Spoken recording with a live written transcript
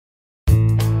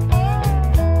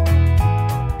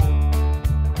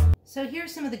So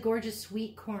here's some of the gorgeous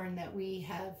sweet corn that we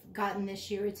have gotten this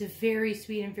year. It's very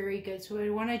sweet and very good. So what I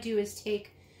want to do is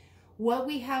take what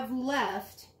we have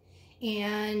left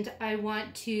and I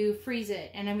want to freeze it.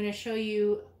 And I'm going to show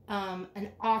you an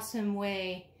awesome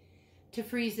way to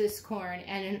freeze this corn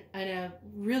and a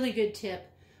really good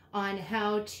tip on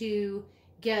how to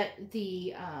get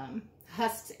the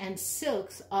husks and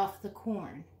silks off the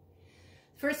corn.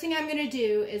 First thing I'm going to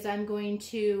do is I'm going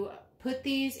to put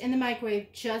these in the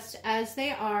microwave just as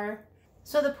they are.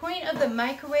 So the point of the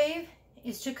microwave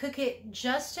is to cook it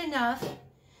just enough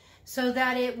so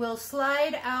that it will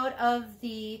slide out of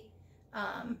the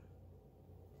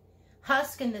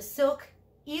husk and the silk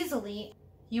easily.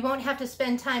 You won't have to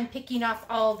spend time picking off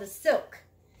all the silk.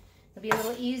 It'll be a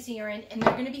little easier, and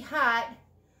they're going to be hot,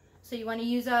 so you want to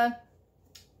use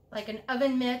like an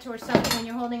oven mitt or something when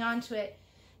you're holding on to it.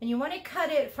 And you want to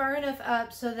cut it far enough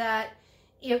up so that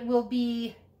it will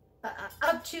be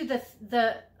up to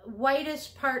the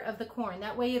whitest part of the corn.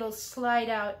 That way it'll slide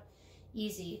out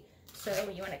easy. So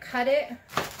you want to cut it.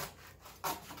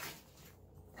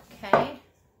 Okay,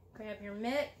 grab your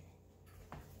mitt,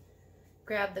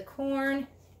 grab the corn,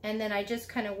 and then I just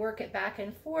kind of work it back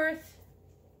and forth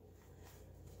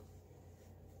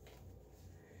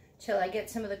till I get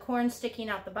some of the corn sticking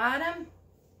out the bottom.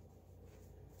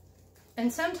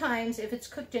 And sometimes, if it's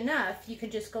cooked enough, you can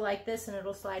just go like this and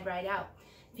it'll slide right out.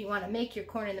 If you want to make your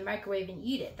corn in the microwave and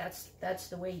eat it, that's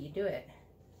the way you do it.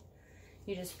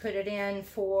 You just put it in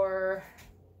for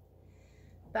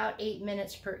about 8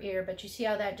 minutes per ear, but you see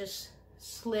how that just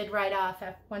slid right off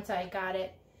once I got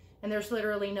it, and there's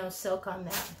literally no silk on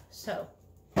that. So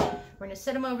we're going to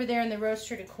set them over there in the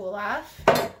roaster to cool off.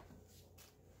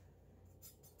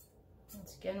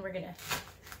 Once again, we're going to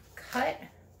cut.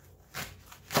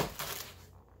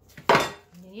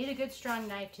 You need a good strong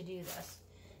knife to do this.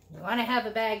 You want to have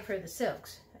a bag for the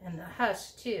silks and the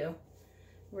husk too,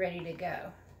 ready to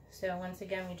go. So once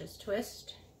again, we just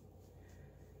twist.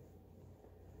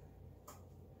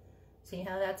 See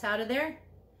how that's out of there?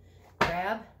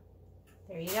 Grab.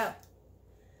 There you go.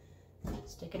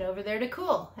 Stick it over there to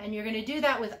cool. And you're going to do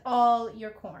that with all your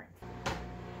corn.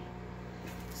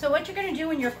 So what you're going to do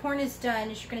when your corn is done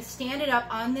is you're going to stand it up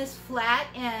on this flat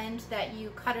end that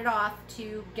you cut it off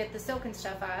to get the silk and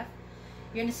stuff off.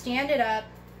 You're going to stand it up,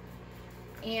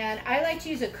 and I like to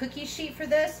use a cookie sheet for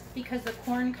this because the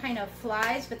corn kind of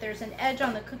flies, but there's an edge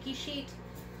on the cookie sheet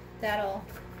that'll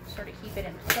sort of keep it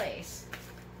in place.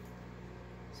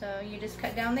 So you just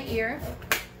cut down the ear,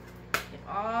 get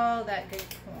all that good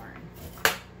corn.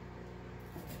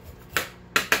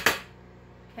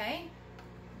 Okay?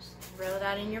 Throw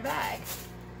that in your bag.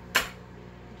 Do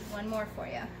one more for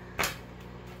you.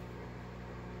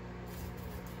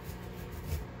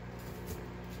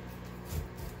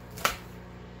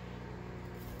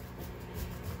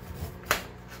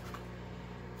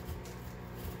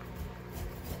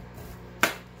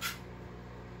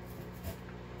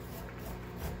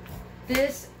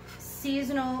 This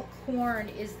seasonal corn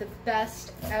is the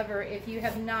best ever. If you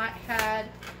have not had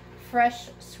fresh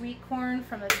sweet corn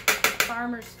from a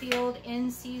farmer's field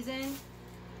in season,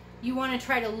 you want to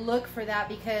try to look for that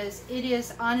because it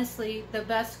is honestly the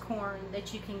best corn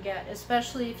that you can get,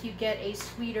 especially if you get a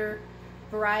sweeter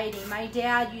variety. My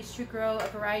dad used to grow a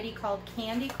variety called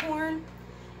candy corn,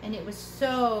 and it was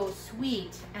so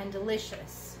sweet and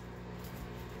delicious.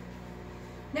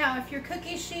 Now, if your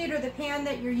cookie sheet or the pan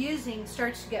that you're using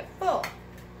starts to get full,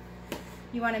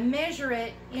 you want to measure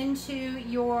it into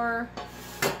your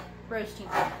roasting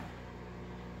pan.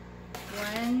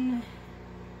 1,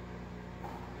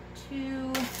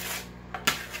 2,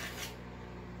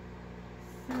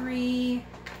 3,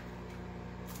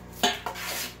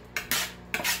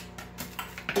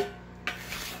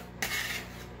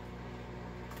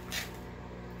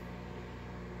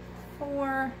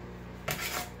 4,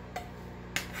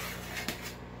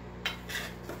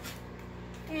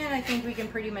 and I think we can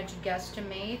pretty much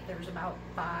guesstimate there's about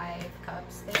 5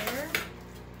 cups there.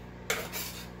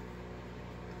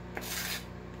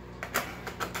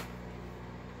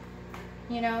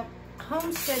 You know,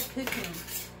 homestead cooking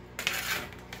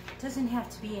doesn't have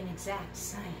to be an exact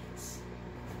science.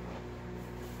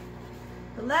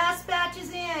 The last batch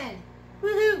is in.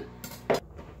 Woohoo! All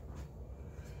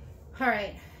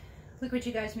right, look what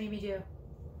you guys made me do.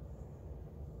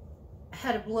 I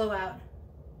had a blowout.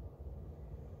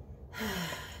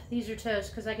 These are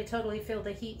toast because I could totally feel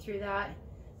the heat through that.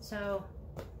 So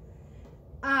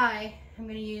I am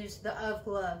going to use the UV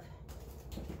glove.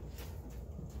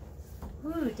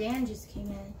 Ooh, Dan just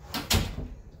came in.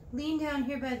 Lean down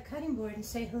here by the cutting board and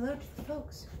say hello to the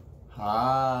folks.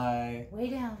 Hi.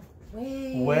 Way down.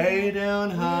 Way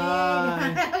down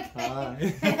high.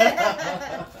 High.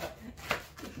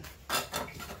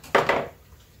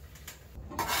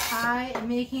 I am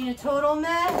making a total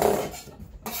mess.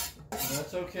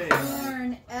 That's okay.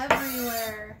 Corn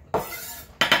everywhere.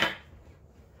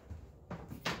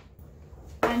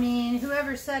 I mean,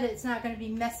 whoever said it's not going to be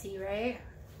messy, right?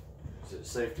 Is it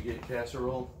safe to get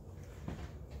casserole?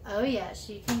 Oh yes,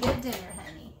 you can get dinner,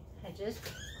 honey. I just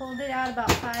pulled it out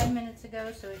about 5 minutes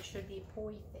ago, so it should be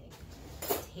perfect.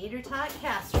 Tater tot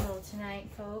casserole tonight,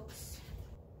 folks.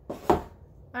 All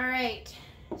right,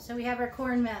 so we have our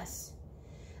corn mess.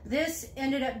 This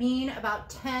ended up being about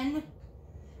 10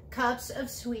 cups of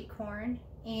sweet corn,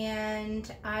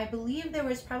 and I believe there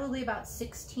was probably about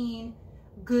 16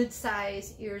 good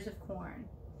size ears of corn.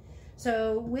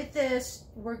 So with this,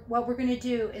 what we're going to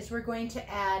do is we're going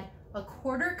to add a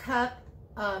 1/4 cup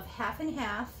of half and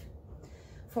half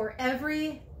for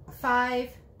every 5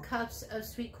 cups of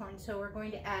sweet corn. So we're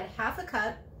going to add 1/2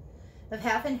 cup of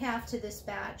half and half to this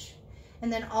batch.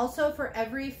 And then also for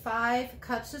every 5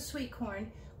 cups of sweet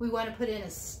corn, we want to put in a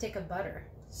stick of butter.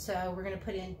 So we're going to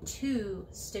put in 2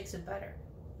 sticks of butter.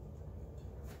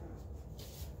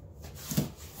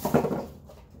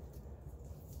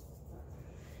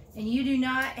 And you do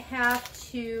not have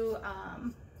to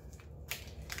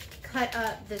cut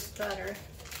up this butter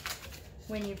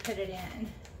when you put it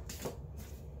in.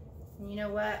 And you know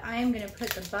what? I am going to put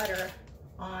the butter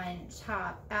on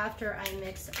top after I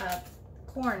mix up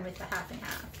corn with the half and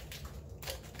half.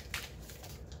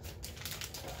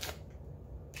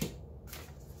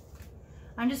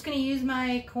 I'm just going to use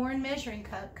my corn measuring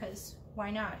cup because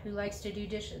why not? Who likes to do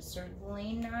dishes?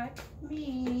 Certainly not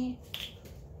me.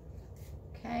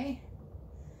 Okay,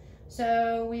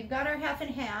 so we've got our half and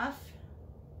half.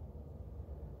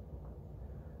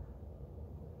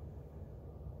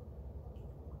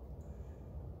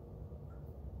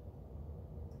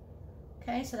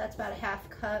 Okay, so that's about a 1/2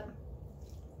 cup.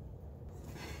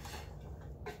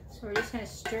 So we're just going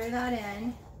to stir that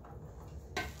in,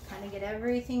 kind of get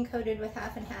everything coated with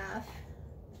half and half.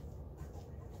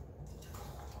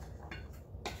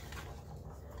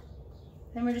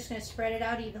 Then we're just going to spread it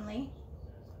out evenly.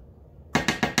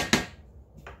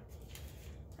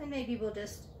 And maybe we'll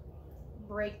just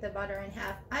break the butter in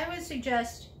half. I would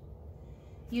suggest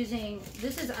using,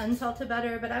 this is unsalted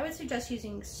butter, but I would suggest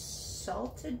using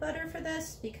salted butter for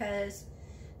this because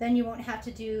then you won't have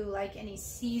to do like any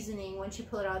seasoning once you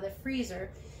pull it out of the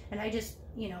freezer. And I just,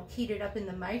 you know, heat it up in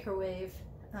the microwave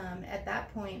at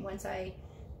that point once I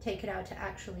take it out to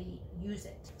actually use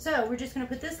it. So we're just going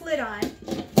to put this lid on.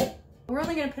 We're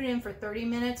only going to put it in for 30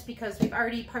 minutes because we've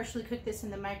already partially cooked this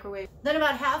in the microwave. Then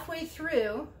about halfway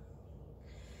through,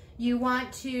 you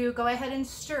want to go ahead and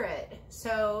stir it.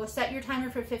 So set your timer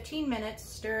for 15 minutes,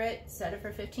 stir it, set it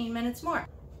for 15 minutes more.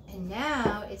 And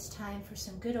now it's time for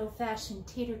some good old-fashioned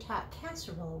tater tot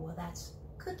casserole while that's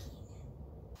cooking.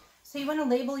 So you want to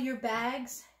label your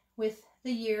bags with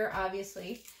the year,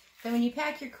 obviously. Then when you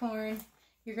pack your corn,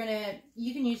 you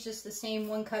can use just the same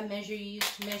 1 cup measure you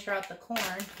used to measure out the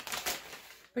corn.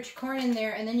 Put your corn in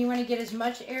there, and then you want to get as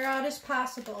much air out as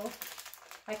possible.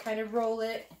 I kind of roll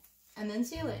it and then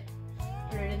seal it.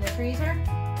 Put it in the freezer.